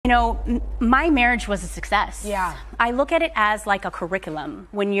know, my marriage was a success. Yeah. I look at it as like a curriculum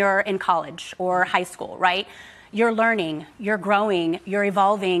when you're in college or high school, right? You're learning, you're growing, you're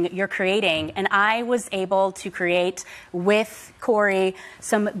evolving, you're creating. And I was able to create with Corey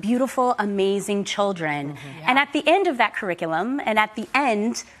some beautiful, amazing children. Yeah. And at the end of that curriculum, and at the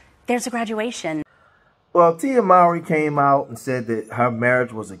end, there's a graduation. Well, Tia Mowry came out and said that her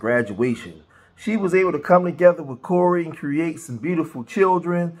marriage was a graduation. She was able to come together with Corey and create some beautiful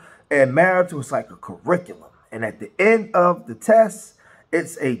children, and marriage was like a curriculum. And at the end of the test,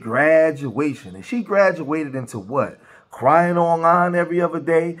 it's a graduation. And she graduated into what? Crying online every other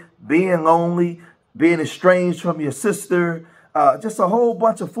day, being lonely, being estranged from your sister, just a whole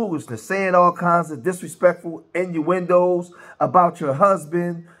bunch of foolishness, saying all kinds of disrespectful innuendos about your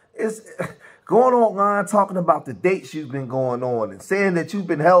husband. It's going online talking about the dates you've been going on and saying that you've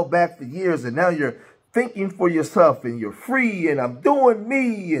been held back for years and now you're thinking for yourself and you're free and I'm doing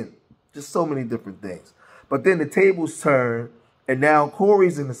me and just so many different things. But then the tables turn and now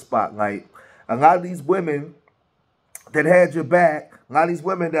Corey's in the spotlight. A lot of these women that had your back, a lot of these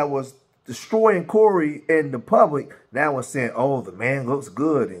women that was destroying Corey in the public now are saying, oh, the man looks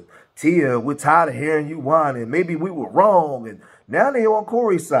good and Tia, we're tired of hearing you whine and maybe we were wrong. And now they're on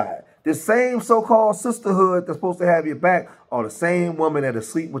Corey's side. The same so-called sisterhood that's supposed to have your back are the same woman that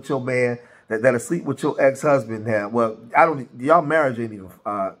asleep with your man, that asleep with your ex-husband now. Well, y'all marriage ain't even,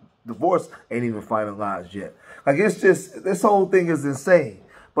 divorce ain't even finalized yet. Like, it's just, this whole thing is insane.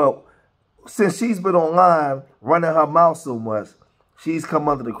 But since she's been online running her mouth so much, she's come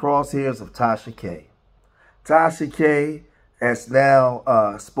under the crosshairs of Tasha K. Tasha K has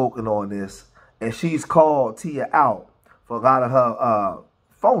now spoken on this, and she's called Tia out for a lot of her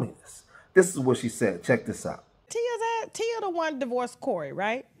phoniness. This is what she said. Check this out. Tia the one divorced Corey,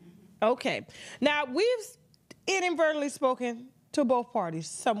 right? Okay. Now, we've inadvertently spoken to both parties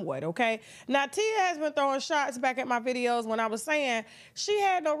somewhat, okay? Now, Tia has been throwing shots back at my videos when I was saying she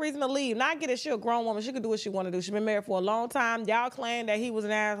had no reason to leave. Now, I get it. She's a grown woman. She could do what she want to do. She's been married for a long time. Y'all claim that he was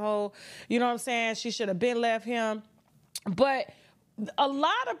an asshole. You know what I'm saying? She should have been left him. But a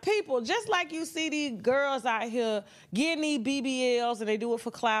lot of people, just like you see these girls out here getting these BBLs and they do it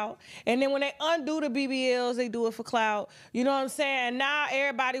for clout. And then when they undo the BBLs, they do it for clout. You know what I'm saying? Now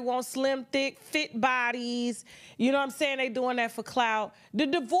everybody wants slim, thick, fit bodies. You know what I'm saying? They doing that for clout. The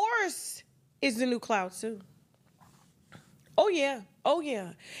divorce is the new clout too. Oh yeah, oh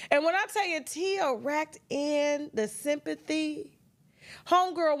yeah. And when I tell you Tia racked in the sympathy,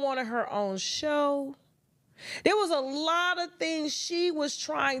 homegirl wanted her own show. There was a lot of things she was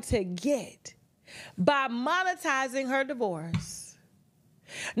trying to get by monetizing her divorce.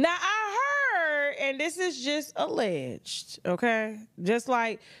 Now, I heard, and this is just alleged, okay? Just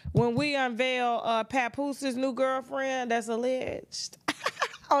like when we unveil Papooses' new girlfriend, that's alleged.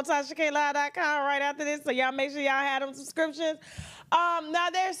 On TashaKLive.com right after this, so y'all make sure y'all have them subscriptions. Now,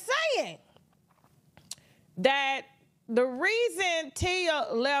 they're saying that the reason Tia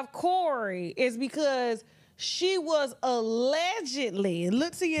left Corey is because she was allegedly,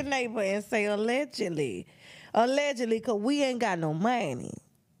 look to your neighbor and say allegedly, because we ain't got no money,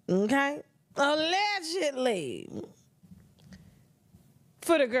 okay? Allegedly,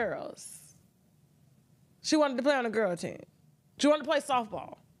 for the girls. She wanted to play on the girl team. She wanted to play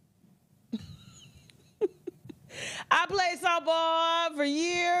softball. I played softball for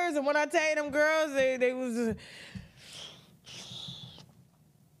years, and when I tell you them girls, they was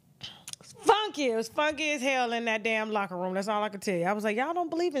funky. It was funky as hell in that damn locker room. That's all I could tell you. I was like, y'all don't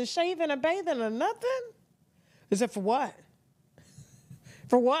believe in shaving or bathing or nothing? Is it for what?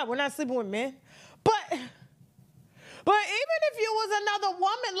 For what? We're not sleeping with men. But even if you was another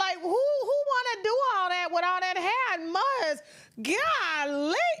woman, like who want to do all that with all that hair and muzz?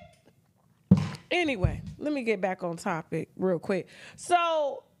 Golly. Anyway, let me get back on topic real quick.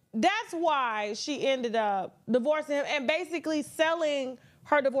 So that's why she ended up divorcing him and basically selling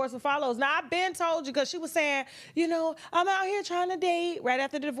her divorce with follows. Now, I've been told you, because she was saying, you know, I'm out here trying to date right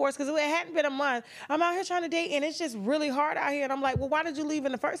after the divorce, because it hadn't been a month. I'm out here trying to date, and it's just really hard out here. And I'm like, well, why did you leave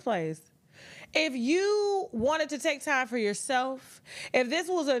in the first place? If you wanted to take time for yourself, if this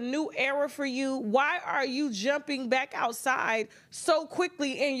was a new era for you, why are you jumping back outside so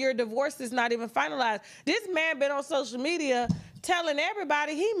quickly and your divorce is not even finalized? This man been on social media telling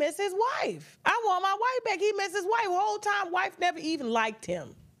everybody he missed his wife. I want my wife back. He missed his wife. The whole time, wife never even liked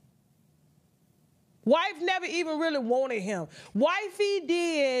him. Wife never even really wanted him. Wifey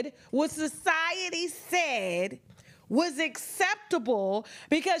did what society said was acceptable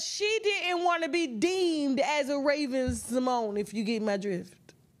because she didn't want to be deemed as a Raven Simone, if you get my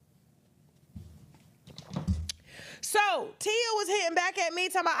drift. So Tia was hitting back at me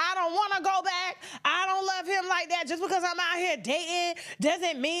talking about, I don't want to go back. I don't love him like that. Just because I'm out here dating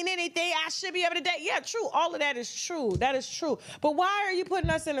doesn't mean anything. I should be able to date. Yeah, true. All of that is true. That is true. But why are you putting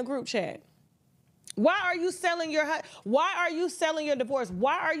us in a group chat? Why are you selling your divorce?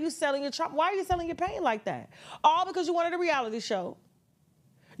 Why are you selling your trauma? Why are you selling your pain like that? All because you wanted a reality show.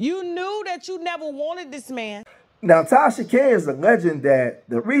 You knew that you never wanted this man. Now, Tasha K is alleging that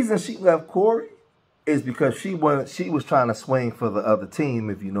the reason she left Corey is because she was trying to swing for the other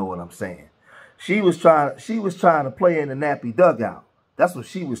team, if you know what I'm saying. She was trying to play in the nappy dugout. That's what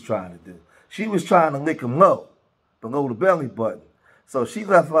she was trying to do. She was trying to lick him low, below the belly button. So she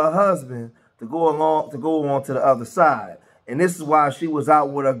left her husband to go on to the other side. And this is why she was out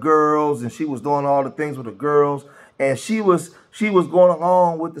with her girls and she was doing all the things with the girls. And she was going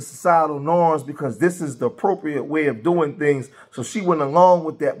along with the societal norms because this is the appropriate way of doing things. So she went along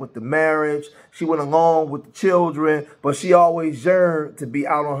with that, with the marriage. She went along with the children, but she always yearned to be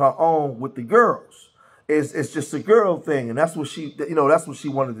out on her own with the girls. It's just a girl thing, and that's what she, that's what she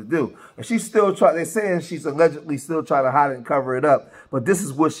wanted to do. And she's still they're saying she's allegedly still trying to hide it and cover it up, but this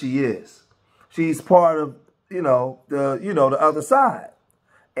is what she is. She's part of, the other side.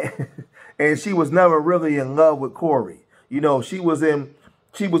 And she was never really in love with Corey. She was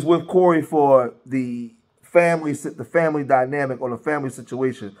with Corey for the family dynamic or the family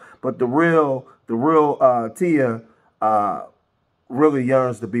situation. But the real Tia really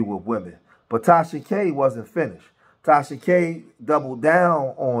yearns to be with women. But Tasha K wasn't finished. Tasha K doubled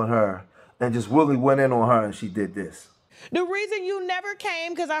down on her and just really went in on her, and she did this. The reason you never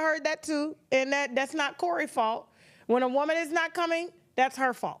came, because I heard that too, and that's not Corey's fault. When a woman is not coming, that's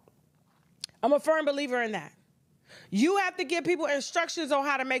her fault. I'm a firm believer in that. You have to give people instructions on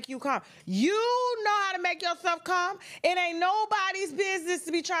how to make you calm. You know how to make yourself calm. It ain't nobody's business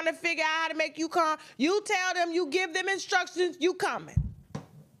to be trying to figure out how to make you calm. You tell them, you give them instructions, you coming.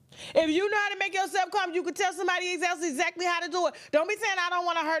 If you know how to make yourself calm, you can tell somebody else exactly how to do it. Don't be saying, I don't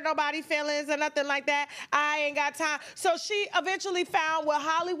want to hurt nobody's feelings or nothing like that. I ain't got time. So she eventually found what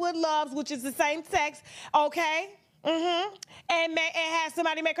Hollywood loves, which is the same sex, okay? And had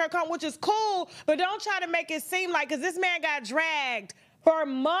somebody make her come, which is cool, but don't try to make it seem like, because this man got dragged for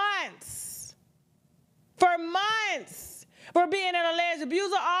months. For being an alleged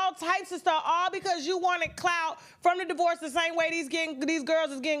abuser, all types of stuff, all because you wanted clout from the divorce the same way these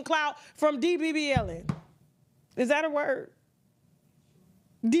girls is getting clout from DBBLing. Is that a word?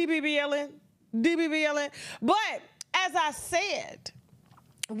 DBBLing? But as I said,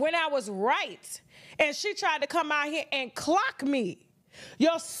 when I was right, and she tried to come out here and clock me,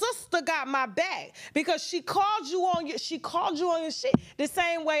 your sister got my back because she called you on your shit the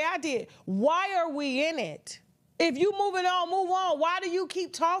same way I did. Why are we in it? If you moving on, move on. Why do you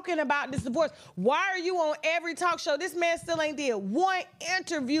keep talking about this divorce? Why are you on every talk show? This man still ain't did one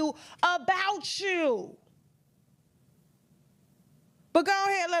interview about you. But go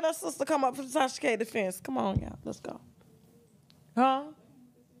ahead and let our sister come up for Tasha K defense. Come on, y'all. Let's go. Huh?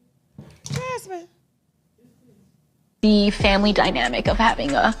 Jasmine. The family dynamic of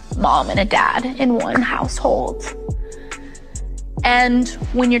having a mom and a dad in one household. And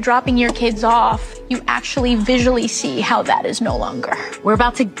when you're dropping your kids off, you actually visually see how that is no longer. We're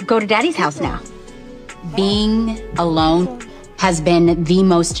about to go to Daddy's house now. Being alone has been the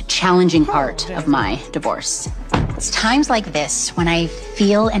most challenging part of my divorce. It's times like this when I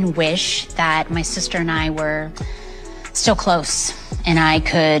feel and wish that my sister and I were still close and I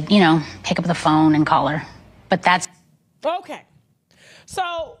could, pick up the phone and call her. But that's... Okay.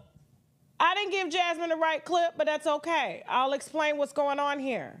 So I didn't give Jasmine the right clip, but that's okay. I'll explain what's going on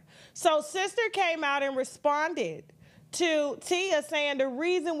here. So sister came out and responded to Tia saying the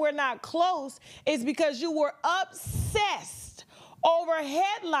reason we're not close is because you were obsessed over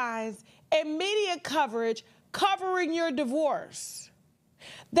headlines and media coverage covering your divorce.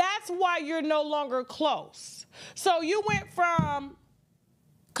 That's why you're no longer close. So you went from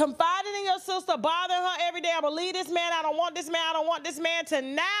confiding in your sister, bothering her every day, I'm gonna leave this man, I don't want this man, I don't want this man, to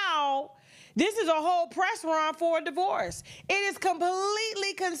now, this is a whole press run for a divorce. It has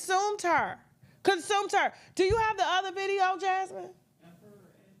completely consumed her. Do you have the other video, Jasmine?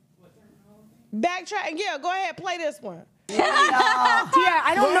 Backtrack, yeah, go ahead, play this one. Yeah,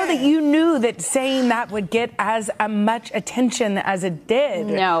 I don't know that you knew that saying that would get as much attention as it did.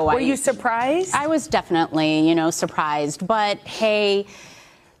 No. Were you surprised? I was definitely, surprised. But hey,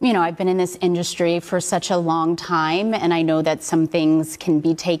 I've been in this industry for such a long time, and I know that some things can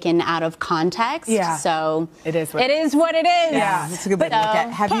be taken out of context. Yeah. So it is what it is. Yeah. That's a good way to look at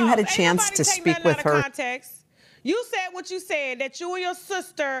it. Have you had a chance to speak with her? You said what you said, that you and your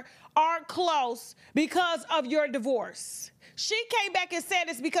sister aren't close because of your divorce. She came back and said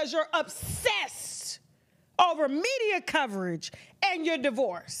it's because you're obsessed over media coverage and your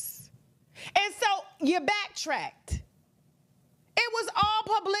divorce. And so you backtracked. It was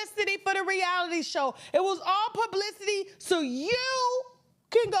all publicity for the reality show. It was all publicity so you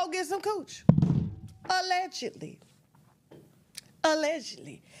can go get some cooch. Allegedly.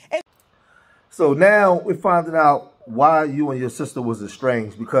 Allegedly. And so now we're finding out why you and your sister was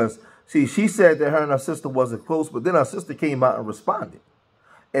estranged, because, see, she said that her and her sister wasn't close, but then her sister came out and responded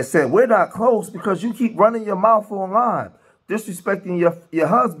and said, we're not close because you keep running your mouth online, disrespecting your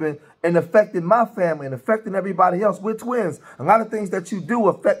husband and affecting my family and affecting everybody else. We're twins. A lot of things that you do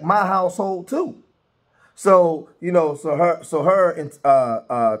affect my household too. So, you know, so her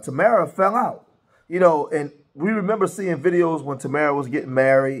and Tamara fell out, you know, and we remember seeing videos when Tamara was getting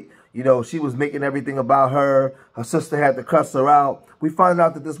married. You know, she was making everything about her. Her sister had to cuss her out. We find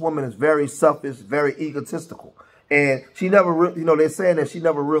out that this woman is very selfish, very egotistical. And she never really, you know, they're saying that she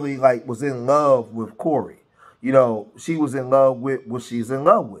never really, like, was in love with Corey. You know, she was in love with what she's in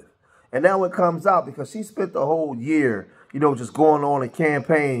love with. And now it comes out because she spent the whole year, you know, just going on a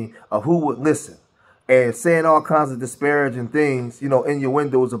campaign of who would listen and saying all kinds of disparaging things, you know,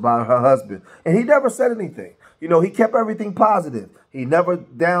 innuendos about her husband. And he never said anything. You know, he kept everything positive. He never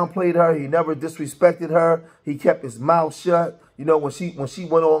downplayed her. He never disrespected her. He kept his mouth shut. You know, when she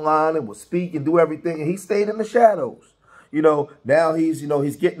went online and would speak and do everything, and he stayed in the shadows. You know, now he's, you know,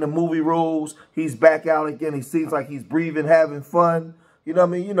 he's getting the movie roles. He's back out again. He seems like he's breathing, having fun. You know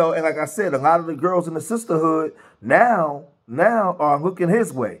what I mean? You know, and like I said, a lot of the girls in the sisterhood now are looking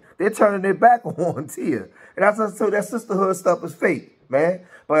his way. They're turning their back on Tia. And that's so that sisterhood stuff is fake, man.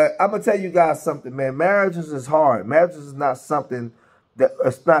 But I'm gonna tell you guys something, man. Marriages is hard. Marriages is not something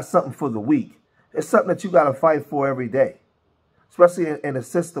it's not something for the weak. It's something that you gotta fight for every day. Especially in a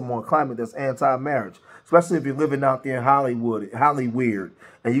system or a climate that's anti-marriage. Especially if you're living out there in Hollywood,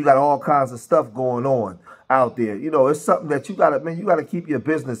 and you got all kinds of stuff going on out there. You know, it's something that you gotta keep your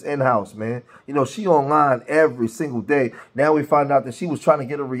business in-house, man. You know, she online every single day. Now we find out that she was trying to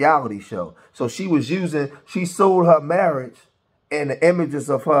get a reality show. So she sold her marriage and the images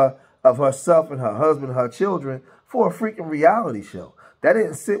of herself and her husband and her children for a freaking reality show. That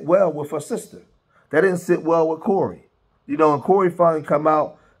didn't sit well with her sister. That didn't sit well with Corey. You know, and Corey finally came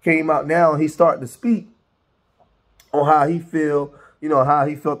out now, and he's starting to speak on how he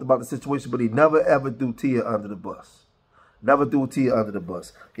felt about the situation, but he never ever threw Tia under the bus. Never threw Tia under the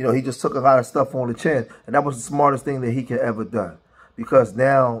bus. You know, he just took a lot of stuff on the chin, and that was the smartest thing that he could ever done, because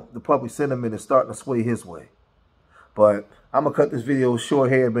now the public sentiment is starting to sway his way. But I'm going to cut this video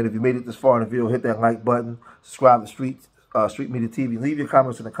short here, but if you made it this far in the video, hit that like button, subscribe to Street Media TV. Leave your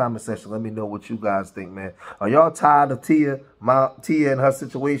comments in the comment section. Let me know what you guys think, man. Are y'all tired of Tia and her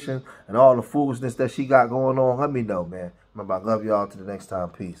situation and all the foolishness that she got going on? Let me know, man. Remember, I love y'all. Till the next time.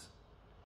 Peace.